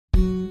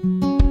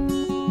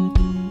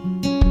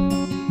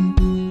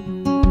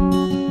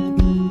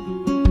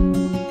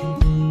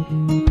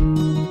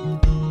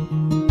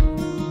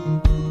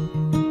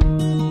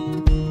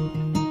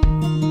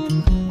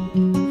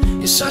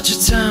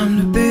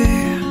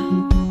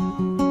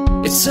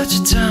It's such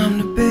a time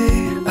to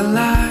be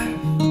alive.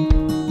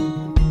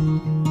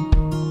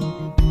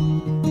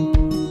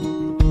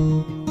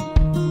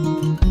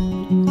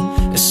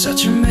 It's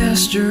such a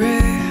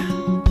mystery.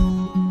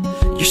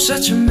 You're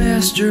such a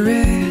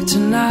mystery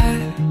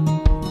tonight.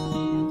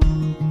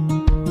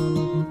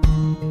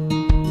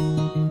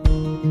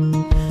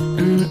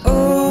 And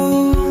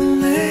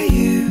only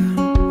you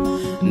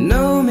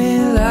know me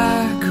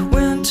like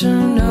winter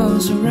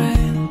knows the rain.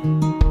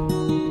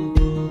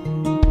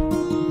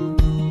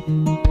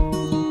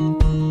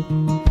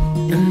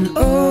 And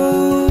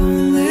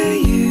only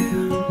you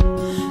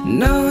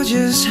know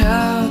just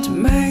how to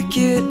make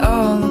it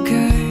all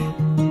okay.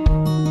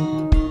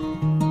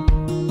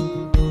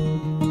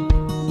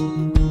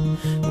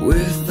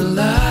 With the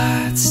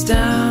lights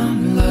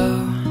down low,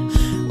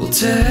 we'll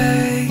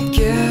take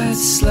it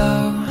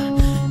slow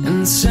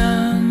and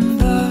send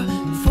the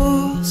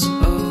fools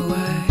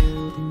away.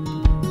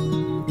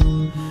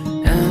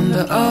 And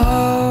I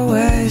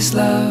always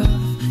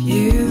love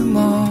you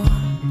more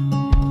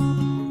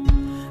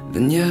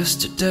than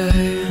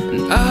yesterday.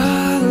 And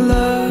I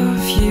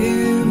love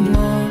you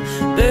more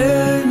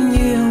than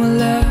you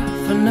will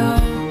ever know.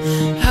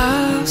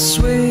 How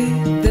sweet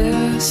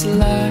this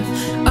life,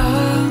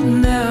 I'll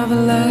never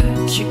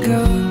let you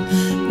go.